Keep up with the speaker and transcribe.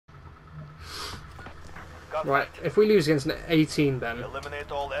Right, if we lose against an 18 then,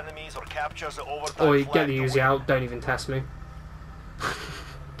 Eliminate all enemies or capture the overtime or you flag get the to Uzi win. out, don't even test me.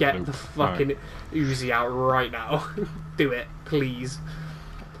 Get the fucking Uzi out right now. Do it, please.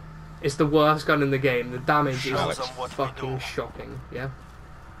 It's the worst gun in the game. The damage is Show them what we fucking do. shocking, yeah?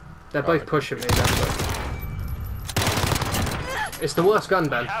 They're both pushing me, that's It's the worst gun,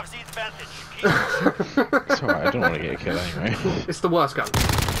 Ben. Have the advantage. Keep It's alright, I don't want to get a kill anyway. It's the worst gun.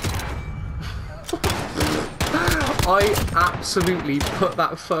 I absolutely put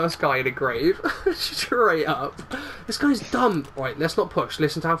that first guy in a grave. Straight up. This guy's dumb. Right, let's not push.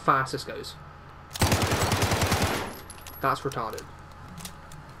 Listen to how fast this goes. That's retarded.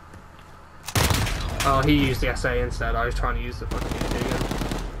 Oh, he used the SA instead. I was trying to use the fucking UV again.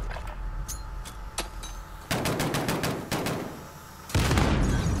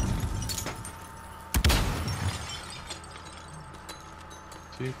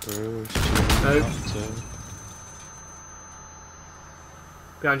 No.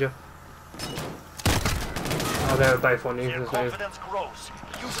 Behind you. Oh, they were both on you. Their There's no- confidence grows.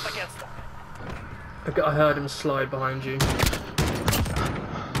 Use it against them. I heard him slide behind you.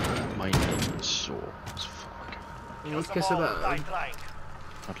 My name is sore as fuck. Kill Let's them kiss all, about die him. trying.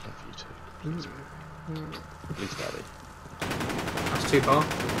 I'd love you to. Please, please, Daddy. That's too far.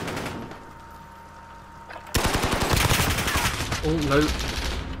 Oh, no.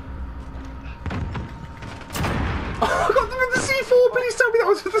 Oh, I got them with the C4! Please tell me that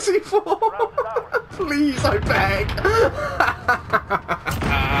was with the C4! Please, I beg!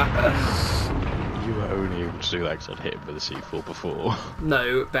 You were only able to do that because I'd hit him with a C4 before.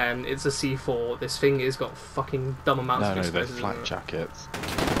 No, Ben, it's a C4. This thing has got fucking dumb amounts No, of they're explosives in flak it. jackets.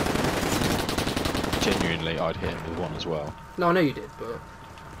 Genuinely, I'd hit him with one as well. No, I know you did, but...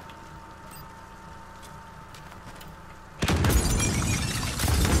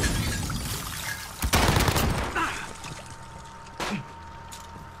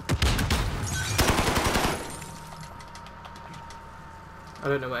 I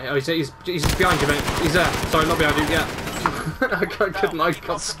don't know where. Oh, he's behind you, mate. He's there. Sorry, not behind you. Yeah. I couldn't. I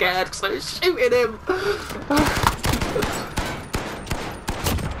got scared because I was shooting him.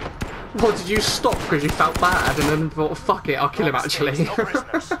 What, did you stop because you felt bad and then thought, fuck it, I'll kill him actually? No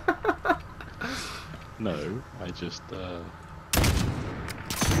prisoners. No, I just, can't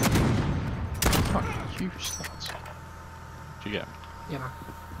use that. Did you get him? Yeah, man.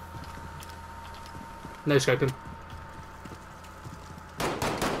 No scoping.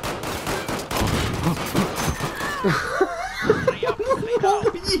 Free up, lay down.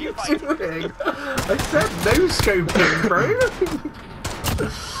 What were you Keep fighting. doing? I said no scoping, bro.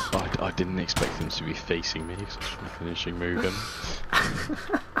 I didn't expect them to be facing me because I was finishing moving.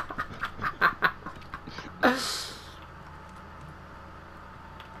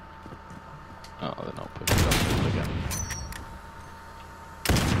 Oh, they're not pushing up again.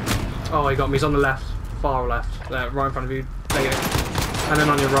 Oh, he got me. He's on the left. Far left. There, right in front of you. There you go. And then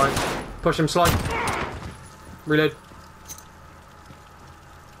on your right. Push him, slide. Reload.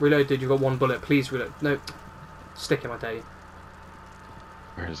 Reload, dude. You've got one bullet. Please reload. No. Stick him, I tell you.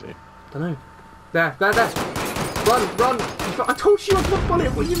 Where is he? Don't know. There. Run, run. I told you I've got one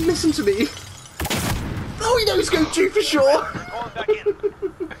bullet. Will you listen to me? Oh, he knows go to for sure. Going back in.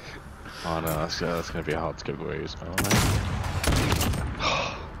 Oh no, that's going to be hard to give away as well.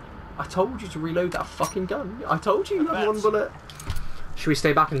 I told you to reload that fucking gun. I told you you had one bullet. Should we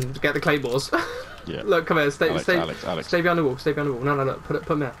stay back and get the claymores? Yeah. Look, come here. Stay Alex. Stay behind the wall. Stay behind the wall. No, look. Put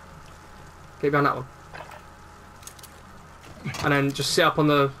him there. Get behind that one. And then just sit up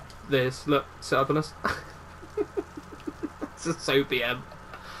on this. Look, sit up on this. This is so BM.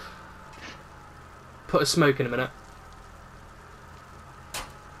 Put a smoke in a minute.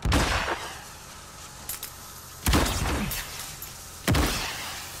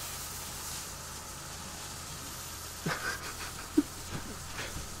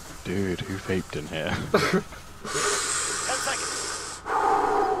 Dude, who vaped in here? 10 seconds.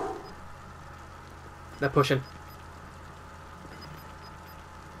 They're pushing.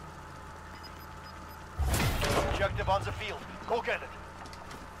 Objective on the field. Go get it.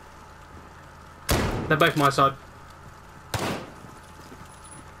 They're both my side.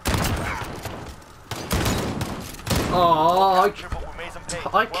 Oh, Capture, but we made them pay.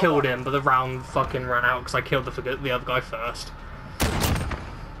 I Well killed done. him, but the round fucking ran out because I killed the other guy first.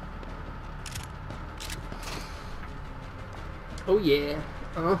 Oh yeah.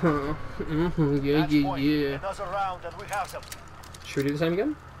 Yeah, Match yeah, point. yeah. Another round and we have them. Should we do the same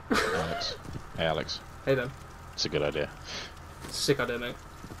again? Alex. Hey Alex, Hey then. it's a good idea. Sick idea, mate.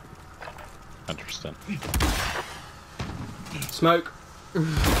 100%. Smoke.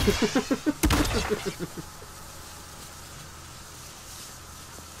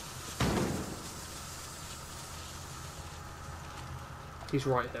 He's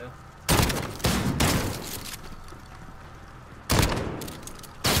right here.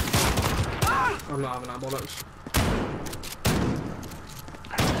 I'm not having that bollocks.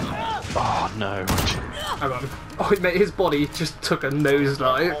 Oh no. Hang on. Oh mate, his body just took a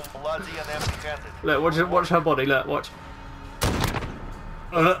nosedive. Home bloody and empty-handed. Look, watch her body, look, watch.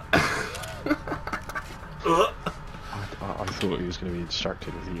 I thought he was going to be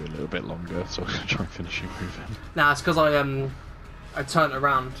distracted with you a little bit longer, so I was going to try and finish you moving. Nah, it's because I turned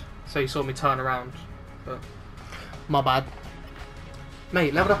around, so you saw me turn around. But my bad.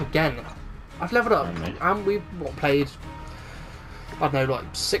 Mate, leveled up again. I've leveled up, Only. and we've played, I don't know, like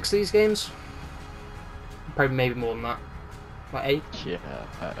 6 of these games? Probably maybe more than that. Like 8? Yeah,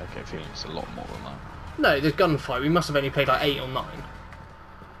 okay, feeling it's a lot more than that. No, there's gunfight. We must have only played like 8 or 9.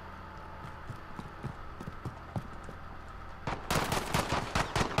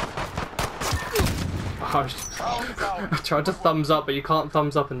 Oh, I tried to thumbs up, but you can't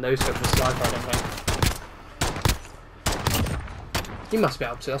thumbs up and no scope the sniper, I don't think. You must be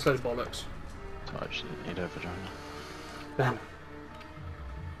able to, that's a load of bollocks. So I actually need a vagina. Ben.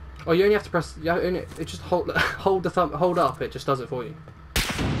 Oh, you only have to press. Yeah, it just hold the thumb, hold up. It just does it for you.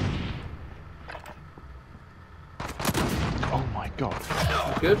 Oh my god.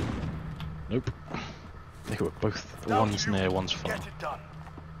 Good. Nope. They were both. One's near, one's far. Get it done.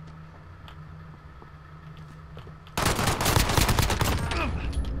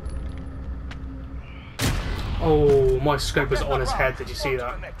 Oh, my scope was on his head. Did you see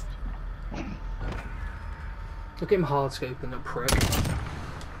that? Look at him hard scoping, that prick.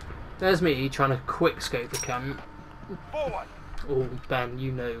 There's me trying to quick scope the camp. Forward. Oh, Ben,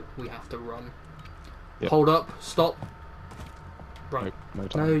 you know we have to run. Yep. Hold up, stop, run. Nope, no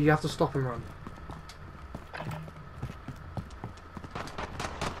time. No, you have to stop and run.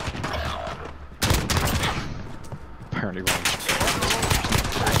 Apparently wrong.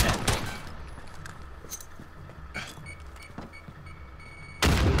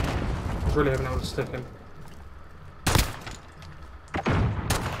 I was really hoping I would stick him.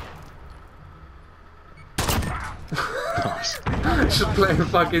 Nice. Just playing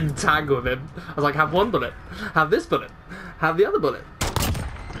fucking tag with him. I was like, have one bullet, have this bullet, have the other bullet.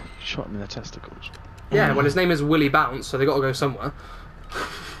 Shot him in the testicles. Yeah, well his name is Willy Bounce, so they got to go somewhere.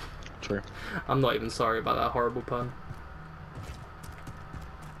 True. I'm not even sorry about that horrible pun.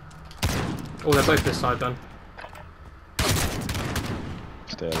 Oh, they're both this side then.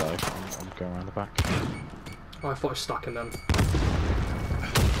 Stay alive. I'm going around the back. Oh, I thought I was stuck in them.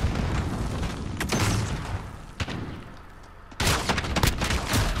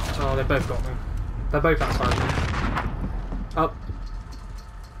 Oh, they both got me. They're both outside me. Up.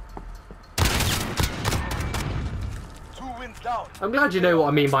 2 wins down. I'm glad you know what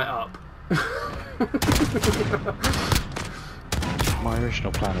I mean by up. My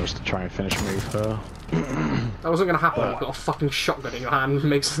original plan was to try and finish move her. That wasn't gonna happen. You've got a fucking shotgun in your hand and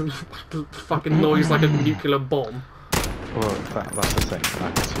makes a fucking noise like a nuclear bomb. Well, that's the thing.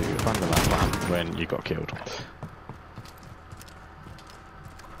 Back to Vanderland plan when you got killed.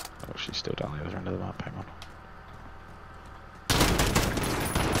 Oh, she's still down the other end of the map. Hang on.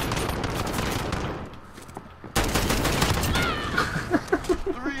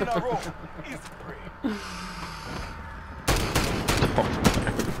 Three in a row. Easy prey.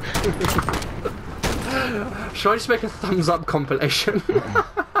 Should I just make a thumbs up compilation?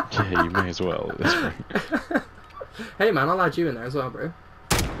 Yeah, you may as well at this rate. Hey man, I'll add you in there as well, bro.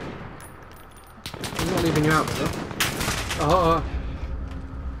 I'm not leaving you out, brother. Oh.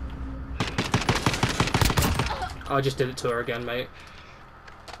 I just did it to her again, mate.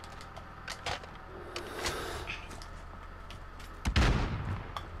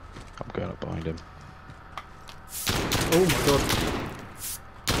 I'm going up behind him. Oh my god.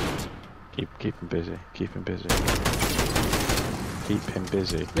 Keep him busy. Keep him busy. Keep him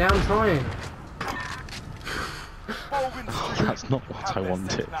busy. Yeah, I'm trying. 4 wins. That's not what I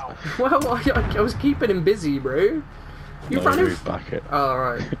wanted. Now. Well, I was keeping him busy, bro. You No, ran him. moved back it. Oh,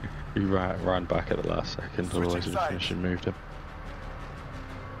 right. He ran back at the last second, Switching otherwise he'd sides. finished and moved him.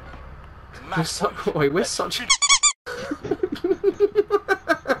 We're wait, we're such.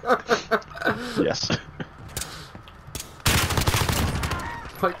 Yes.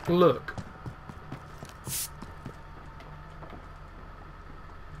 Like, look.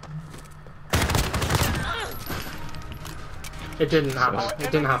 It didn't happen.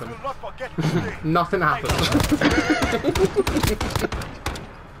 It didn't happen. Will not forget today. Nothing happened.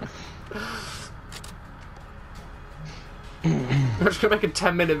 I'm just gonna make a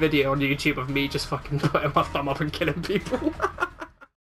 10-minute video on YouTube of me just fucking putting my thumb up and killing people.